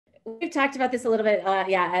we've talked about this a little bit,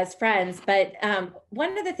 as friends, but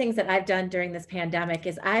one of the things that I've done during this pandemic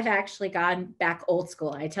is I've actually gone back old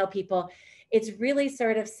school. I tell people it's really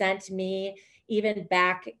sort of sent me even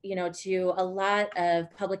back, to a lot of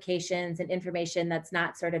publications and information that's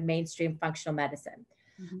not sort of mainstream functional medicine.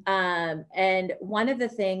 And one of the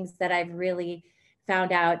things that I've really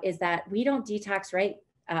found out is that we don't detox right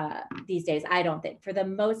these days. I don't think, for the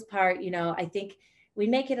most part, I think we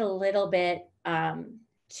make it a little bit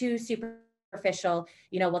too superficial.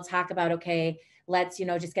 We'll talk about, okay, let's,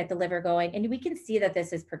 just get the liver going. And we can see that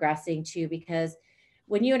this is progressing too, because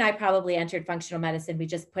when you and I probably entered functional medicine, we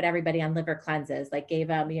just put everybody on liver cleanses, like gave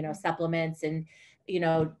them, supplements and,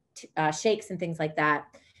 shakes and things like that.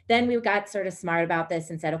 Then we got sort of smart about this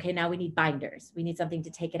and said, okay, now we need binders. We need something to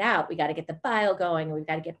take it out. We got to get the bile going, and we've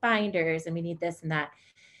got to get binders, and we need this and that.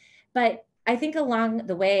 But I think along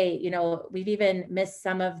the way, we've even missed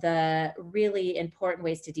some of the really important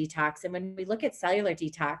ways to detox. And when we look at cellular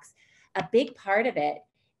detox, a big part of it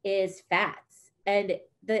is fats. And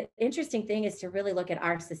the interesting thing is to really look at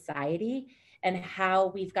our society and how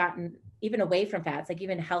we've gotten even away from fats, like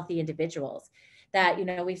even healthy individuals, that,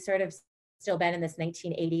 we've sort of still been in this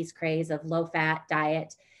 1980s craze of low fat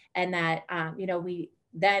diet. And that, we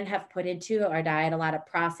then have put into our diet a lot of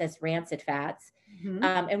processed rancid fats.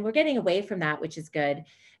 And we're getting away from that, which is good.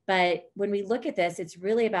 But when we look at this, it's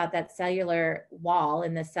really about that cellular wall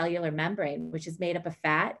and the cellular membrane, which is made up of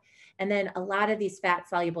fat. And then a lot of these fat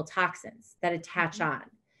soluble toxins that attach on.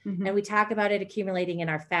 And we talk about it accumulating in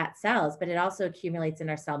our fat cells, but it also accumulates in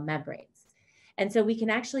our cell membranes. And so we can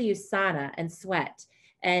actually use sauna and sweat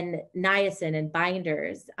and niacin and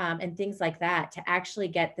binders and things like that to actually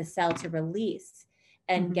get the cell to release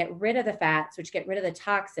and get rid of the fats, which get rid of the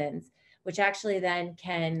toxins, which actually then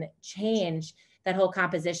can change that whole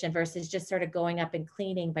composition versus just sort of going up and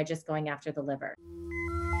cleaning by just going after the liver.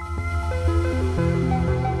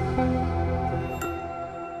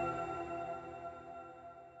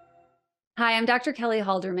 Hi, I'm Dr. Kelly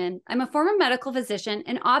Halderman. I'm a former medical physician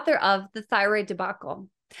and author of The Thyroid Debacle.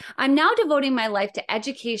 I'm now devoting my life to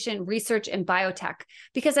education, research, and biotech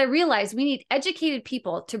because I realize we need educated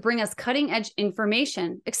people to bring us cutting-edge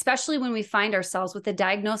information, especially when we find ourselves with a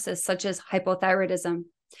diagnosis such as hypothyroidism.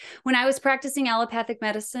 When I was practicing allopathic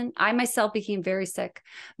medicine, I myself became very sick,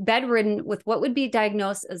 bedridden with what would be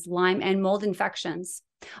diagnosed as Lyme and mold infections.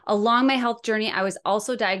 Along my health journey, I was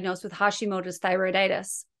also diagnosed with Hashimoto's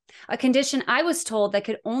thyroiditis, a condition I was told that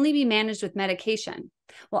could only be managed with medication.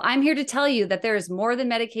 Well, I'm here to tell you that there is more than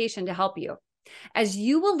medication to help you. As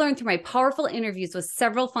you will learn through my powerful interviews with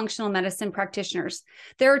several functional medicine practitioners,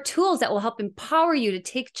 there are tools that will help empower you to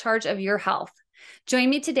take charge of your health. Join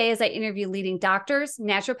me today as I interview leading doctors,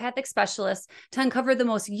 naturopathic specialists to uncover the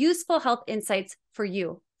most useful health insights for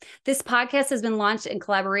you. This podcast has been launched in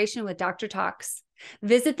collaboration with DrTalks.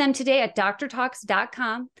 Visit them today at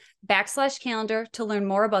drtalks.com/calendar to learn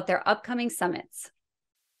more about their upcoming summits.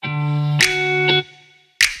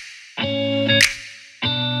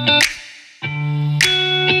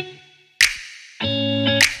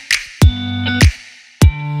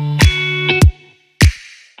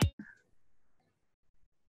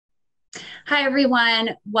 Hi,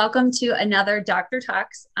 everyone. Welcome to another Dr.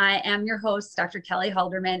 Talks. I am your host, Dr. Kelly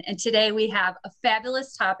Halderman, and today we have a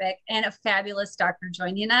fabulous topic and a fabulous doctor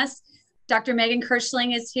joining us. Dr. Meaghan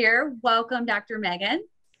Kirschling is here. Welcome, Dr. Meaghan.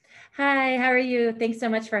 Hi, how are you? Thanks so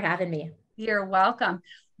much for having me. You're welcome.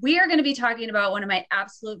 We are going to be talking about one of my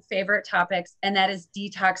absolute favorite topics, and that is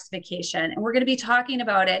detoxification. And we're going to be talking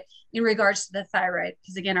about it in regards to the thyroid,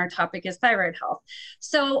 because again, our topic is thyroid health.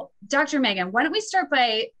 So Dr. Meaghan, why don't we start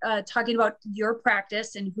by talking about your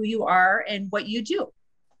practice and who you are and what you do?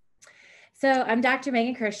 So I'm Dr.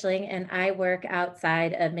 Meaghan Kirschling, and I work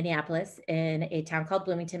outside of Minneapolis in a town called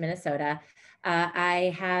Bloomington, Minnesota.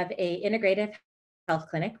 I have an integrative health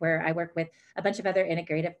clinic where I work with a bunch of other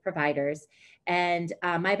integrative providers. And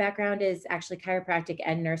my background is actually chiropractic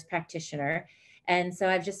and nurse practitioner. And so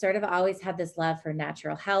I've just sort of always had this love for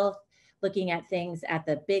natural health, looking at things at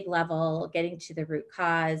the big level, getting to the root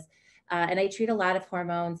cause. And I treat a lot of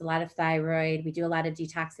hormones, a lot of thyroid. We do a lot of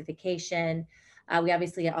detoxification. We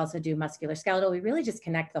obviously also do musculoskeletal. We really just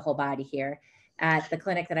connect the whole body here at the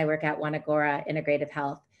clinic that I work at, One Agora Integrative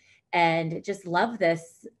Health. And just love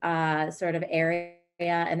this sort of area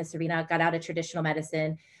and this arena. Got out of traditional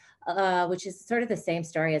medicine, which is sort of the same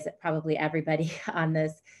story as probably everybody on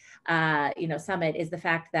this summit, is the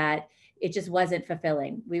fact that it just wasn't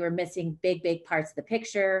fulfilling. We were missing big parts of the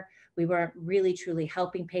picture. We weren't really truly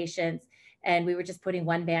helping patients, and we were just putting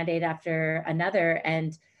one Band-Aid after another.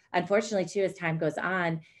 And unfortunately too, as time goes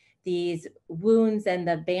on, these wounds and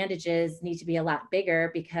the bandages need to be a lot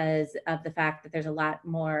bigger because of the fact that there's a lot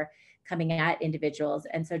more coming at individuals.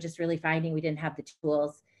 And so just really finding we didn't have the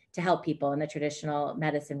tools to help people in the traditional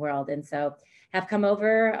medicine world. And so have come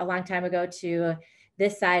over a long time ago to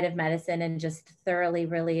this side of medicine and just thoroughly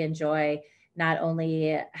really enjoy not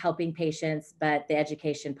only helping patients, but the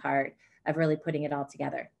education part of really putting it all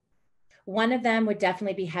together. One of them would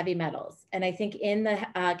definitely be heavy metals. And I think in the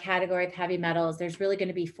category of heavy metals, there's really going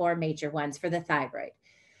to be four major ones for the thyroid.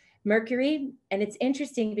 Mercury, and it's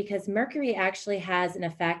interesting because mercury actually has an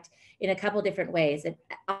effect in a couple different ways. It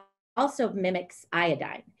also mimics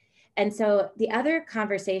iodine. And so the other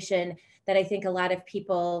conversation that I think a lot of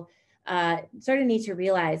people sort of need to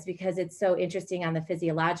realize, because it's so interesting on the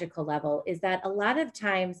physiological level, is that a lot of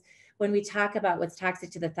times when we talk about what's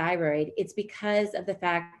toxic to the thyroid, it's because of the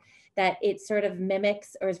fact that it sort of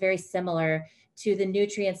mimics or is very similar to the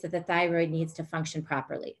nutrients that the thyroid needs to function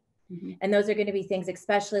properly. Mm-hmm. And those are going to be things,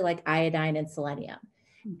 especially like iodine and selenium.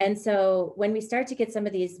 Mm-hmm. And so when we start to get some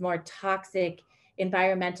of these more toxic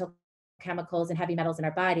environmental chemicals and heavy metals in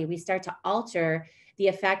our body, we start to alter the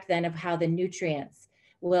effect then of how the nutrients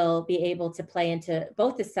will be able to play into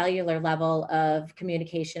both the cellular level of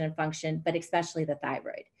communication and function, but especially the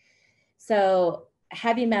thyroid. So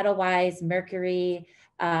heavy metal wise, mercury,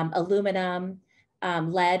 aluminum,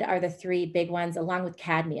 lead are the three big ones, along with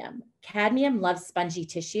cadmium. Cadmium loves spongy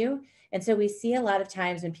tissue. And so we see a lot of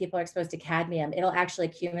times when people are exposed to cadmium, it'll actually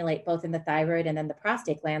accumulate both in the thyroid, and then the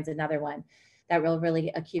prostate gland's another one that will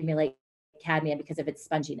really accumulate cadmium because of its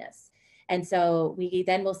sponginess. And so we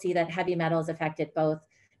then will see that heavy metals affected both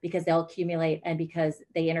because they'll accumulate and because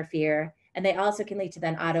they interfere. And they also can lead to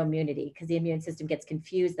then autoimmunity because the immune system gets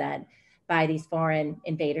confused then by these foreign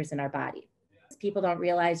invaders in our body. People don't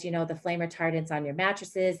realize, the flame retardants on your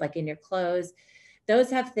mattresses, like in your clothes, those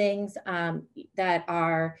have things that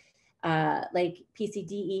are like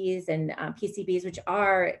PCDEs and PCBs, which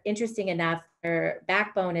are interesting enough. Their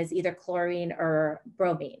backbone is either chlorine or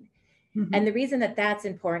bromine. Mm-hmm. And the reason that that's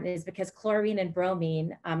important is because chlorine and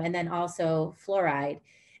bromine, and then also fluoride,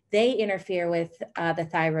 they interfere with the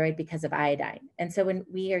thyroid because of iodine. And so when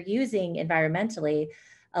we are using environmentally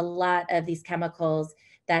a lot of these chemicals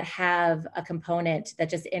that have a component that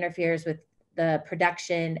just interferes with the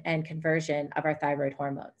production and conversion of our thyroid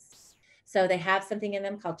hormones. So they have something in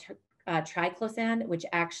them called triclosan, which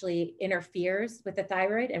actually interferes with the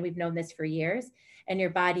thyroid. And we've known this for years, and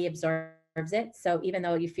your body absorbs it. So even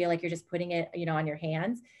though you feel like you're just putting it, on your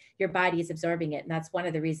hands, your body is absorbing it. And that's one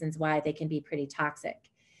of the reasons why they can be pretty toxic.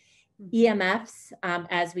 EMFs,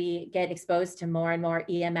 as we get exposed to more and more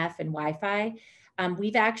EMF and Wi-Fi,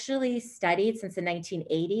 we've actually studied since the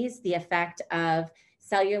 1980s the effect of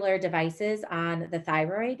cellular devices on the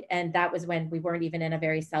thyroid. And that was when we weren't even in a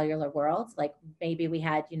very cellular world. Like maybe we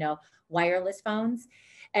had, wireless phones.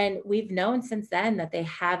 And we've known since then that they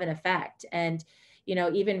have an effect. And,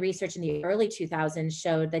 even research in the early 2000s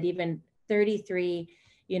showed that even 33,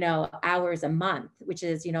 hours a month, which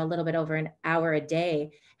is, a little bit over an hour a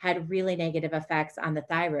day, had really negative effects on the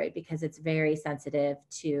thyroid because it's very sensitive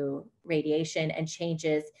to radiation and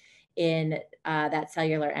changes in that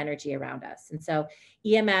cellular energy around us. And so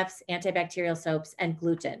EMFs, antibacterial soaps, and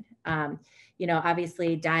gluten.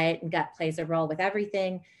 Obviously diet and gut plays a role with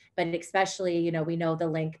everything, but especially, we know the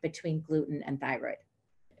link between gluten and thyroid.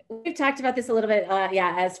 We've talked about this a little bit,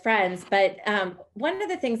 as friends, but one of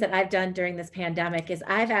the things that I've done during this pandemic is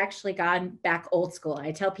I've actually gone back old school.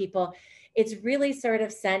 I tell people it's really sort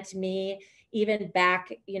of sent me even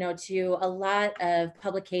back, to a lot of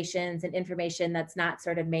publications and information that's not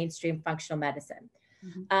sort of mainstream functional medicine.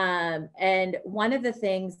 Mm-hmm. And one of the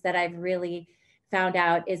things that I've really found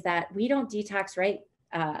out is that we don't detox right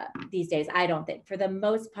these days. I don't think, for the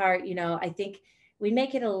most part, I think we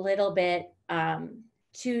make it a little bit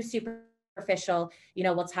too superficial.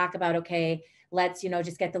 We'll talk about, okay, let's,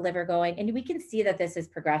 just get the liver going. And we can see that this is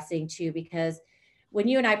progressing too, because when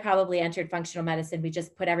you and I probably entered functional medicine, we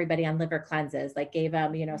just put everybody on liver cleanses, like gave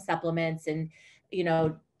them, supplements and,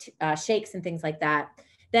 shakes and things like that.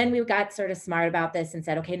 Then we got sort of smart about this and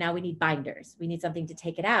said, okay, now we need binders. We need something to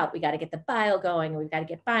take it out. We got to get the bile going. We've got to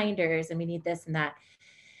get binders, and we need this and that.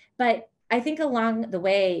 But I think along the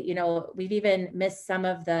way, we've even missed some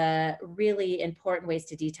of the really important ways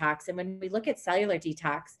to detox. And when we look at cellular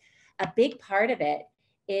detox, a big part of it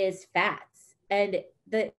is fats. And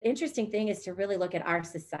the interesting thing is to really look at our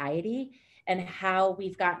society and how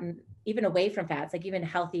we've gotten even away from fats, like even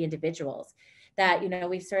healthy individuals, that,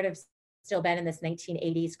 we've sort of still been in this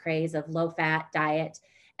 1980s craze of low fat diet.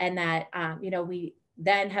 And that, we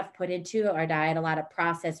then have put into our diet a lot of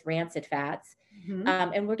processed rancid fats. Mm-hmm.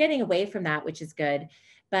 And we're getting away from that, which is good.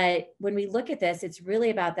 But when we look at this, it's really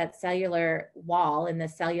about that cellular wall and the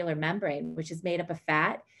cellular membrane, which is made up of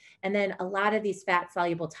fat. And then a lot of these fat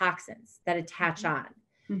soluble toxins that attach on.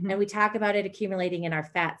 And we talk about it accumulating in our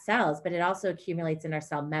fat cells, but it also accumulates in our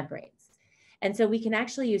cell membranes. And so we can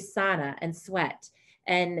actually use sauna and sweat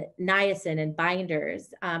and niacin and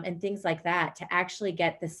binders and things like that to actually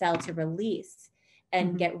get the cell to release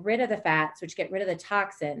and get rid of the fats, which get rid of the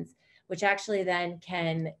toxins, which actually then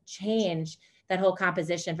can change that whole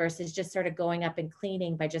composition versus just sort of going up and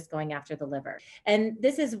cleaning by just going after the liver. And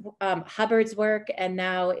this is Hubbard's work, and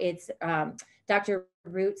now it's Dr.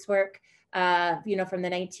 Root's work, from the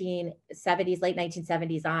 1970s, late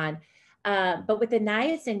 1970s on. But with the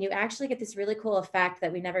niacin, you actually get this really cool effect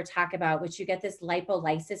that we never talk about, which you get this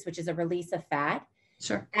lipolysis, which is a release of fat.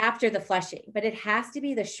 Sure. After the flushing, but it has to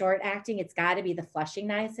be the short acting. It's got to be the flushing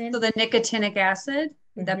niacin. So the nicotinic acid,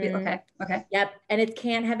 would that be okay? Okay. Yep. And it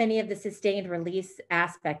can't have any of the sustained release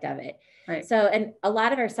aspect of it. Right. So, and a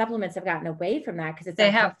lot of our supplements have gotten away from that because it's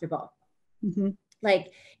uncomfortable.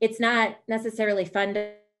 Like it's not necessarily fun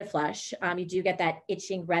to flush. You do get that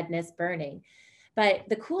itching, redness, burning. But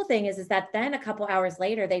the cool thing is that then a couple hours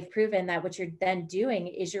later, they've proven that what you're then doing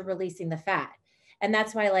is you're releasing the fat. And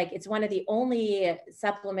that's why, like, it's one of the only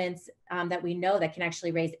supplements that we know that can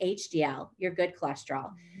actually raise HDL, your good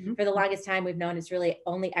cholesterol. For the longest time, we've known it's really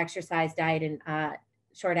only exercise, diet, and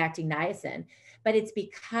short-acting niacin. But it's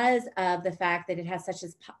because of the fact that it has such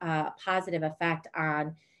a positive effect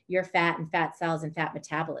on your fat and fat cells and fat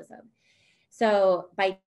metabolism. So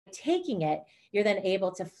by taking it, you're then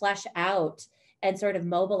able to flush out and sort of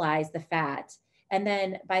mobilize the fat. And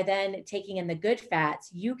then by then taking in the good fats,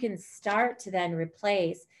 you can start to then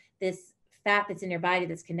replace this fat that's in your body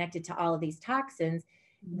that's connected to all of these toxins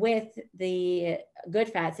with the good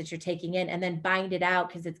fats that you're taking in, and then bind it out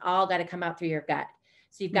because it's all got to come out through your gut.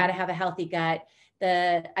 So you've got to have a healthy gut.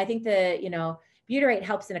 I think butyrate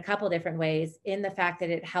helps in a couple different ways, in the fact that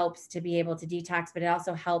it helps to be able to detox, but it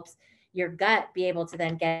also helps your gut be able to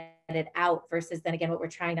then get it out, versus then again, what we're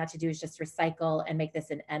trying not to do is just recycle and make this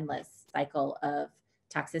an endless cycle of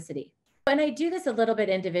toxicity. And I do this a little bit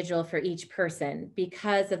individual for each person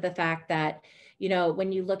because of the fact that,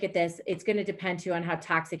 when you look at this, it's going to depend too on how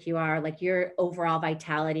toxic you are, like your overall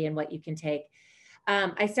vitality and what you can take.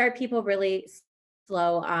 I start people really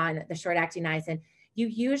slow on the short acting niacin. You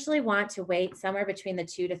usually want to wait somewhere between the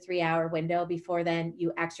 2 to 3 hour window before then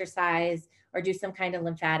you exercise or do some kind of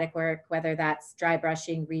lymphatic work, whether that's dry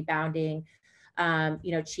brushing, rebounding,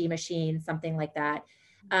 chi machine, something like that.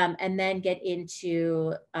 And then get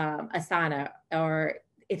into a sauna, or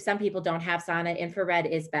if some people don't have sauna, infrared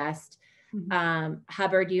is best.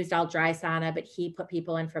 Hubbard used all dry sauna, but he put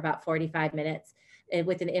people in for about 45 minutes.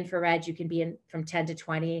 With an infrared, you can be in from 10 to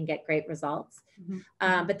 20 and get great results.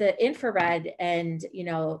 But the infrared and,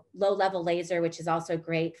 low level laser, which is also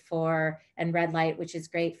great and red light, which is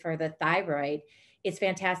great for the thyroid, is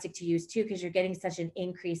fantastic to use too, because you're getting such an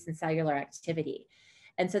increase in cellular activity.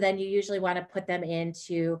 And so then you usually want to put them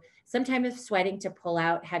into some time of sweating to pull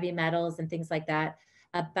out heavy metals and things like that,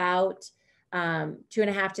 about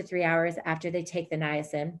 2.5 to 3 hours after they take the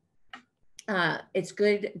niacin. It's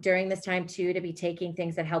good during this time too to be taking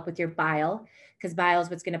things that help with your bile, because bile is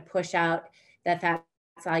what's going to push out that fat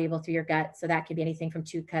soluble through your gut. So that could be anything from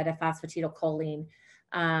 2-cut to phosphocholine.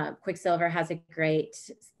 Quicksilver has a great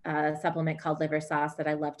supplement called liver sauce that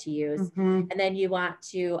I love to use. And then you want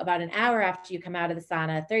to, about an hour after you come out of the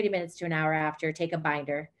sauna, 30 minutes to an hour after, take a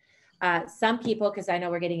binder. Some people, because I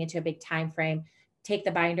know we're getting into a big time frame, take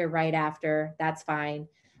the binder right after. That's fine.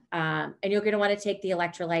 And you're going to want to take the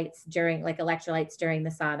electrolytes during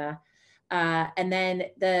the sauna. And then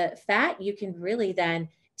the fat, you can really then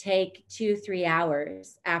take 2-3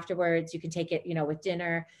 hours afterwards. You can take it, with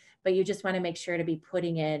dinner, but you just want to make sure to be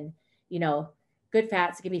putting in, good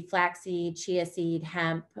fats. It can be flaxseed, chia seed,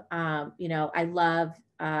 hemp. I love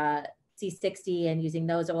C60 and using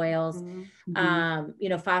those oils.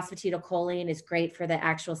 Phosphocholine is great for the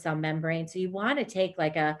actual cell membrane. So you want to take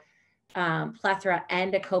like a plethora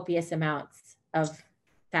and a copious amounts of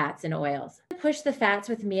fats and oils. Push the fats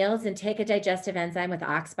with meals and take a digestive enzyme with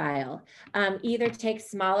ox bile. Either take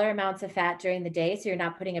smaller amounts of fat during the day, so you're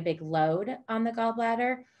not putting a big load on the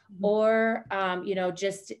gallbladder, or,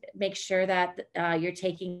 just make sure that you're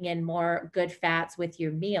taking in more good fats with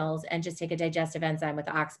your meals, and just take a digestive enzyme with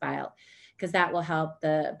ox bile, because that will help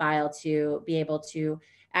the bile to be able to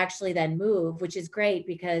actually then move, which is great,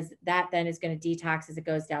 because that then is going to detox as it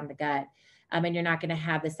goes down the gut. And you're not going to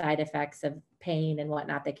have the side effects of pain and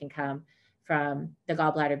whatnot that can come from the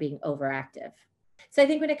gallbladder being overactive. So I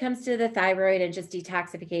think when it comes to the thyroid and just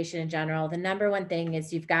detoxification in general, the number one thing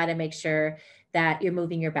is you've got to make sure that you're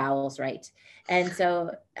moving your bowels right. And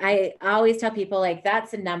so I always tell people, like,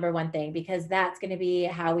 that's the number one thing, because that's going to be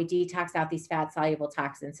how we detox out these fat soluble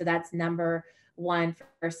toxins. So that's number one,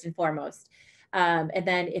 first and foremost. And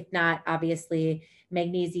then if not, obviously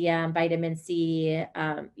magnesium, vitamin C,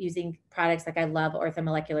 using products like, I love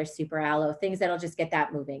orthomolecular super aloe, things that'll just get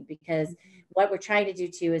that moving, because what we're trying to do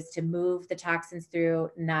too is to move the toxins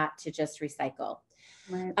through, not to just recycle.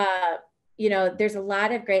 Right. There's a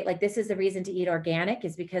lot of great, like, this is the reason to eat organic,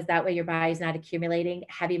 is because that way your body's not accumulating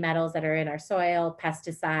heavy metals that are in our soil,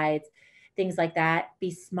 pesticides, things like that.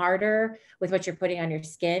 Be smarter with what you're putting on your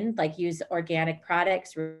skin, like use organic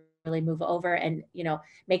products, really move over and,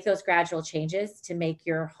 make those gradual changes to make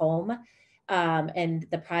your home and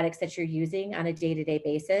the products that you're using on a day-to-day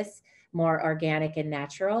basis more organic and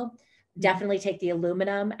natural. Definitely take the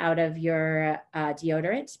aluminum out of your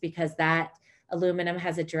deodorant, because that aluminum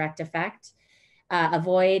has a direct effect.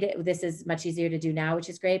 Avoid, this is much easier to do now, which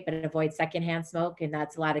is great, but avoid secondhand smoke, and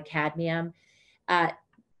that's a lot of cadmium.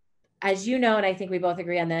 As you know, and I think we both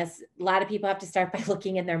agree on this, a lot of people have to start by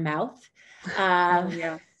looking in their mouth.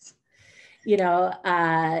 Yeah.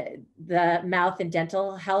 The mouth and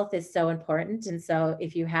dental health is so important. And so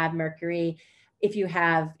if you have mercury, if you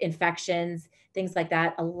have infections, things like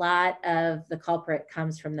that, a lot of the culprit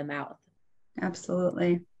comes from the mouth.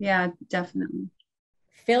 Absolutely. Yeah, definitely.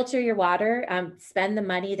 Filter your water, spend the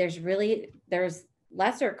money. There's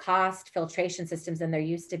lesser cost filtration systems than there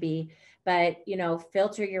used to be, but,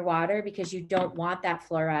 filter your water, because you don't want that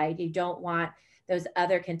fluoride. You don't want those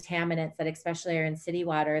other contaminants that especially are in city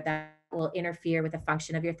water that will interfere with the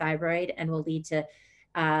function of your thyroid and will lead to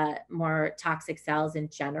more toxic cells in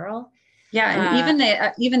general. Yeah, and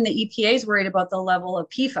even the EPA is worried about the level of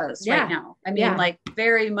PFAS right now. I mean, like,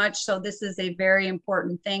 very much so. This is a very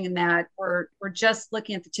important thing, in that we're just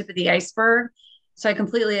looking at the tip of the iceberg. So I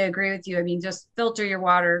completely agree with you. I mean, just filter your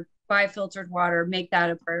water, buy filtered water, make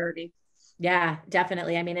that a priority. Yeah,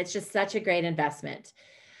 definitely. I mean, it's just such a great investment.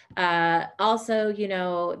 Also,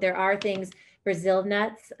 there are things, Brazil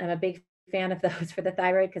nuts. I'm a big fan of those for the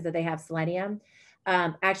thyroid because they have selenium.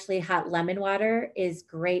 Actually, hot lemon water is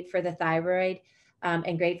great for the thyroid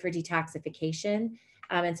and great for detoxification.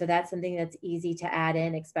 And so that's something that's easy to add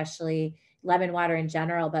in, especially lemon water in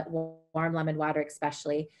general, but warm lemon water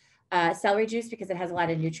especially. Celery juice, because it has a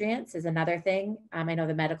lot of nutrients, is another thing. I know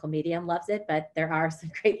the medical medium loves it, but there are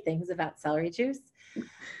some great things about celery juice.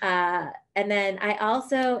 And then I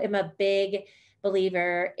also am a big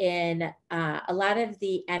believer in a lot of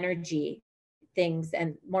the energy things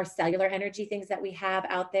and more cellular energy things that we have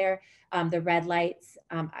out there. The red lights,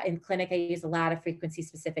 in clinic, I use a lot of frequency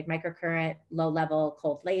specific microcurrent, low level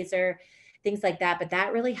cold laser, things like that. But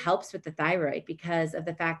that really helps with the thyroid, because of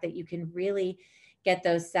the fact that you can really get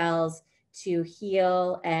those cells to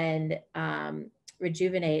heal and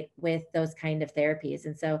rejuvenate with those kind of therapies.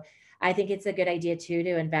 And so I think it's a good idea too,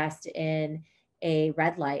 to invest in a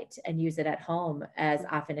red light and use it at home as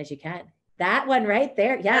often as you can. That one right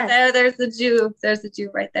there. Yes. There's the Jew. There's the Jew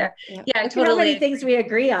right there. Yeah, totally. How many things we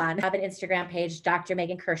agree on. I have an Instagram page, Dr.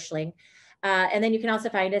 Meaghan Kirschling. And then you can also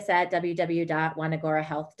find us at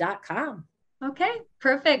www.oneagorahealth.com. Okay,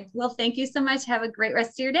 perfect. Well, thank you so much. Have a great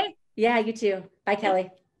rest of your day. Yeah, you too. Bye, Kelly.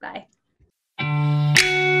 Bye.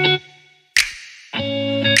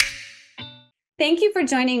 Thank you for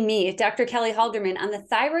joining me, Dr. Kelly Halderman, on the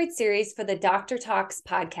thyroid series for the DrTalks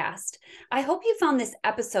podcast. I hope you found this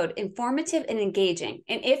episode informative and engaging.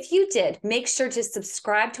 And if you did, make sure to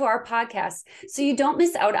subscribe to our podcast so you don't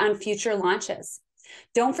miss out on future launches.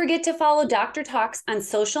 Don't forget to follow DrTalks on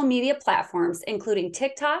social media platforms, including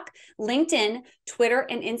TikTok, LinkedIn, Twitter,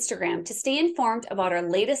 and Instagram, to stay informed about our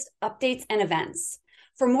latest updates and events.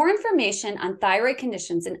 For more information on thyroid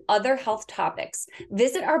conditions and other health topics,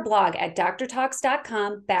 visit our blog at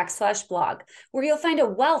drtalks.com/blog, where you'll find a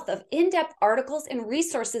wealth of in-depth articles and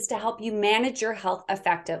resources to help you manage your health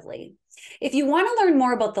effectively. If you want to learn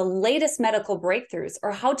more about the latest medical breakthroughs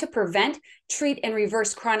or how to prevent, treat, and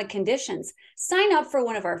reverse chronic conditions, sign up for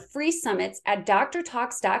one of our free summits at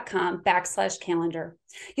drtalks.com/calendar.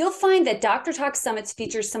 You'll find that Dr. Talks Summits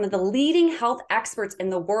features some of the leading health experts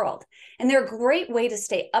in the world, and they're a great way to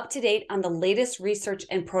stay up to date on the latest research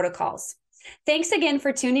and protocols. Thanks again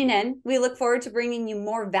for tuning in. We look forward to bringing you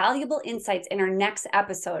more valuable insights in our next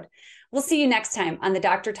episode. We'll see you next time on the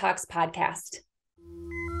Dr. Talks podcast.